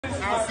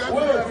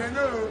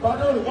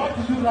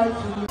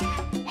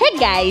Hey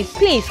guys,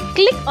 please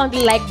click on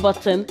the like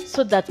button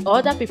so that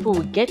other people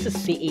will get to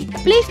see it.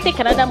 Please take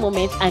another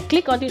moment and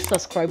click on the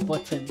subscribe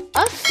button.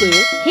 Also,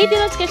 hit the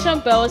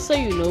notification bell so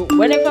you know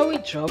whenever we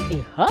drop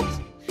a hot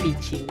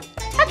video.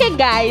 Okay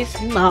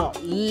guys, now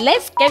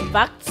let's get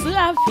back to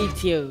our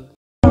video.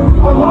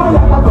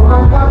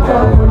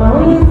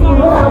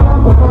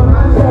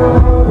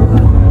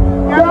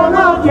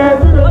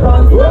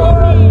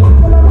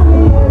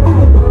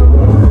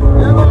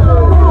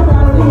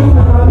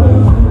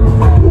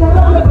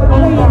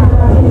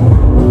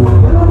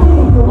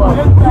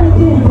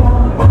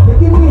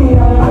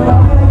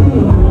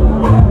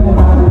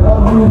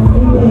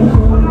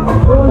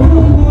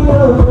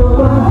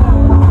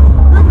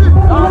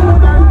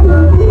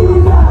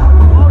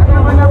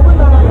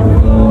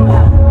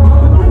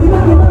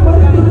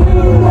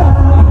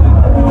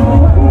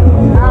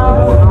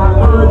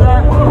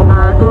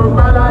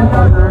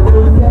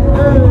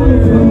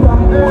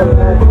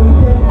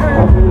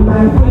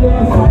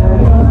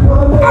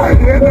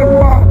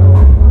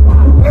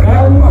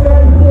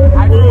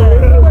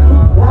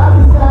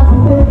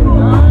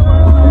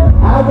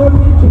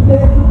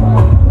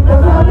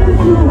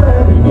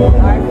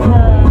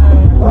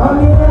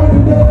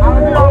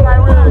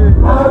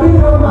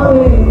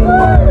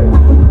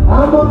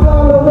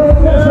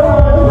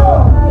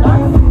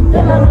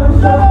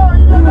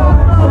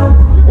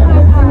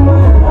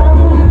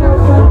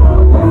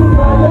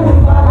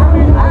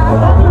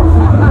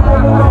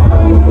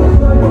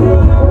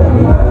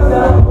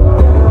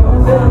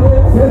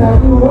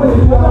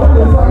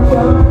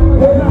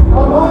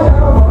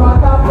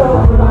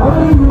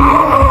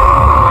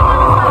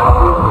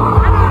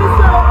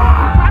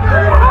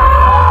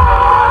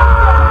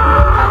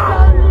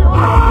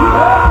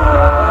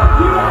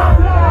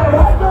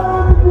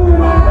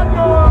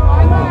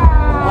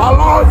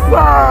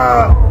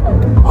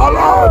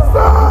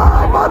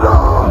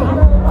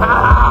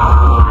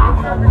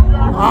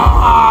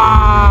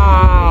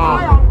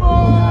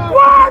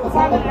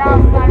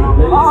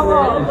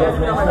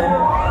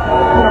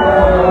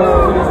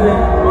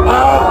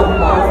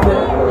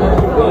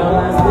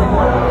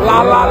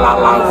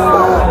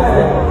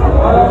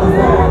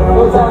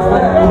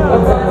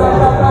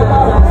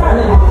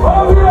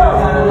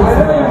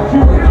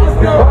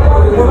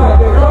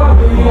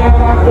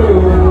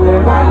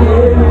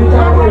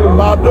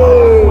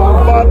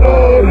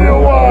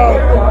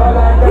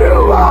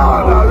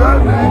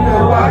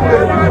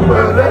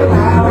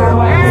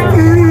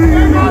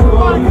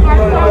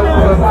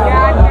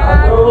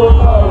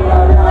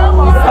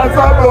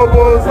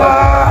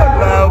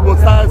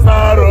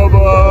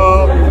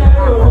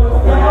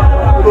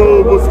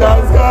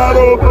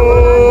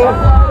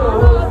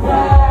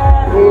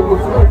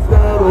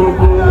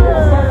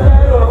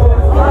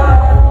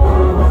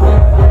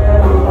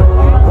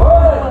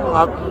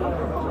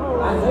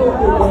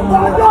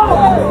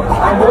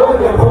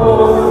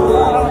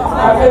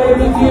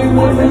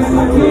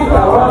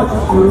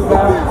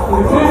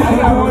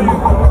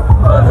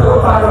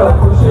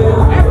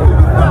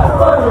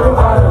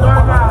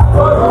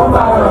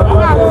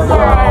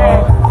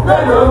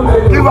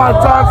 Give a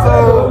chance,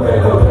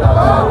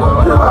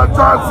 give a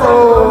chance,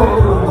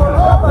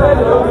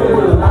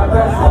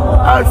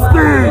 and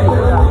still.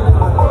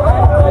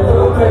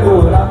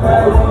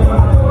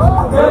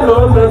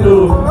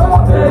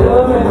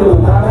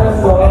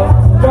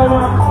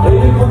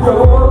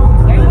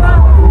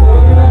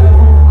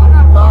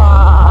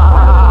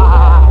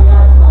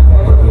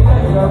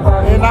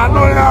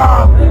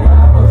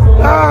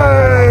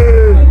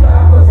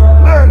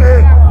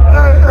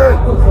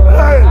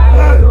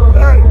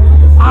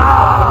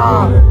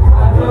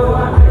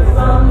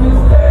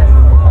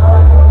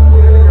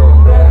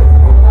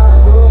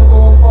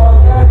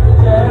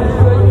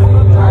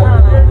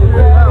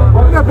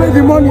 The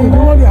money,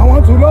 I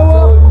want to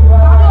lower.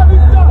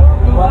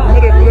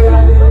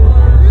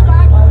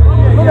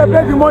 When they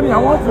pay the money, I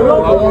want to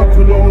lower. I want to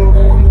lower.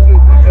 I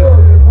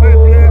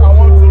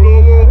want to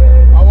lower.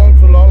 I want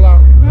to lower.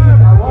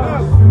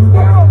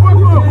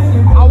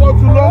 I want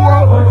to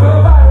lower.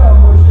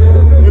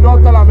 You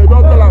don't tell him, you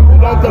don't tell him, you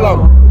don't tell him.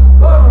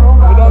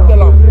 You don't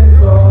tell him.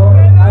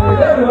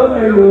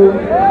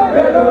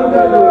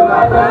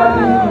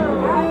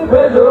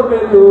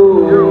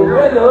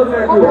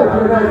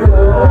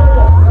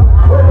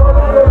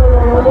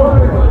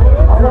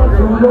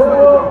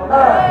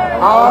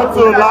 I want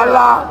to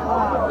lala.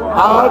 I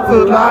want to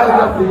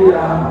lala.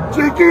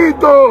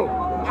 Chiquito.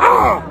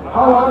 Ah.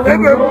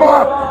 And the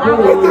mom.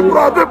 And the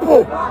brother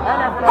people.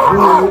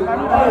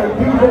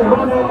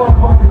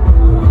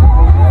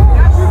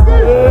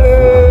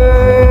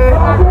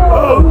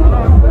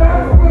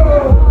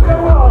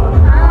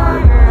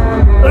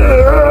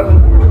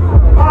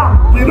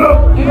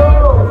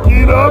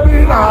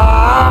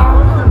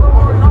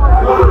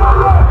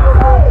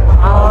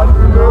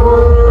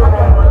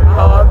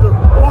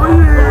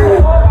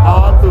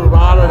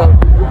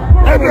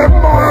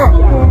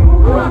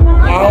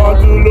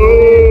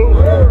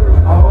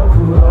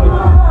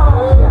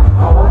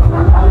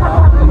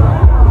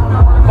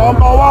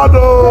 Number one.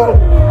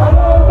 Baddo.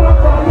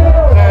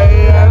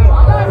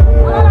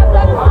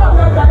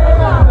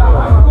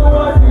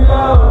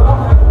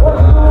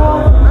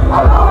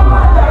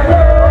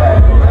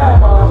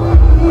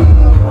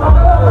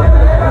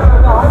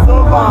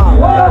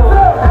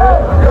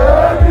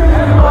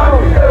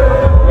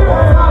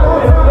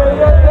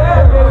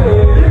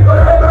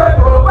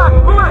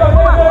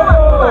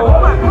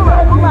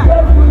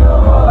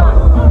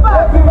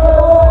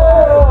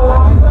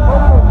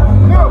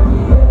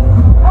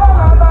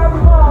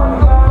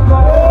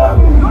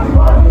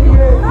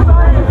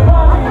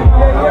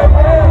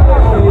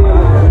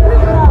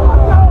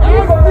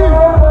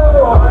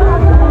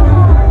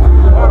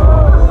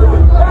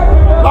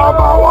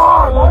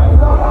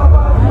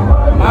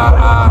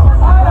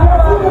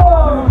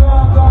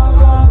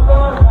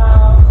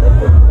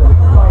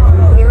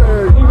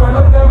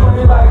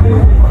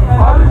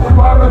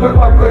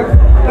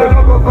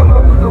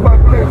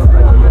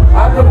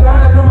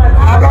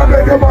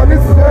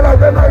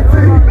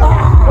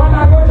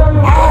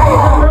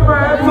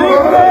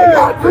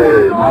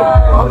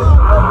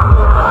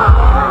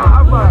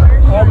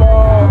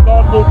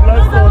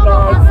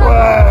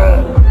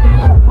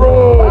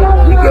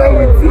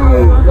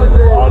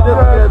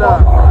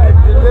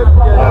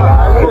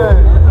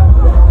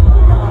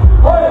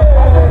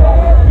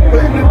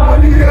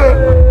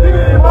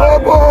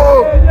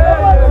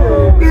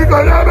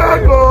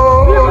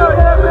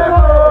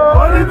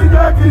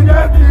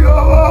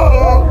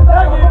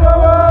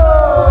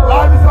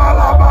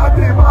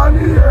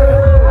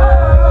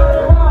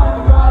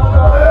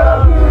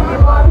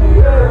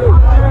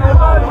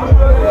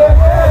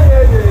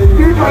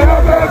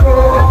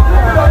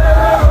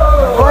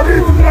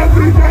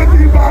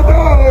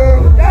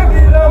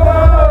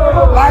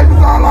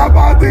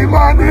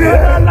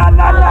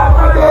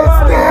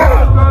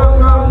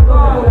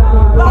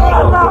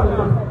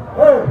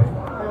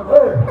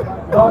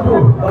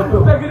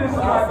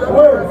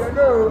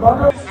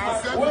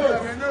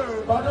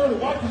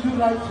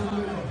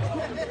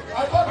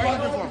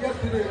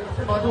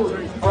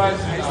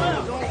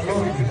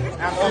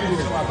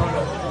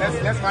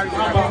 Let's marry for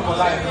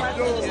life.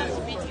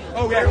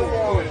 Oh,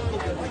 yeah.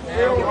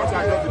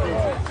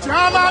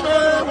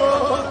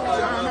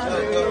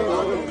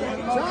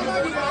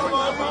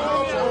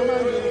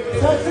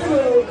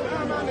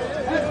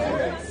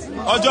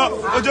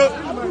 Ojo,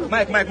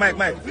 Mike. Give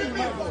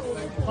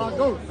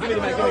me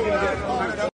the mic, give me.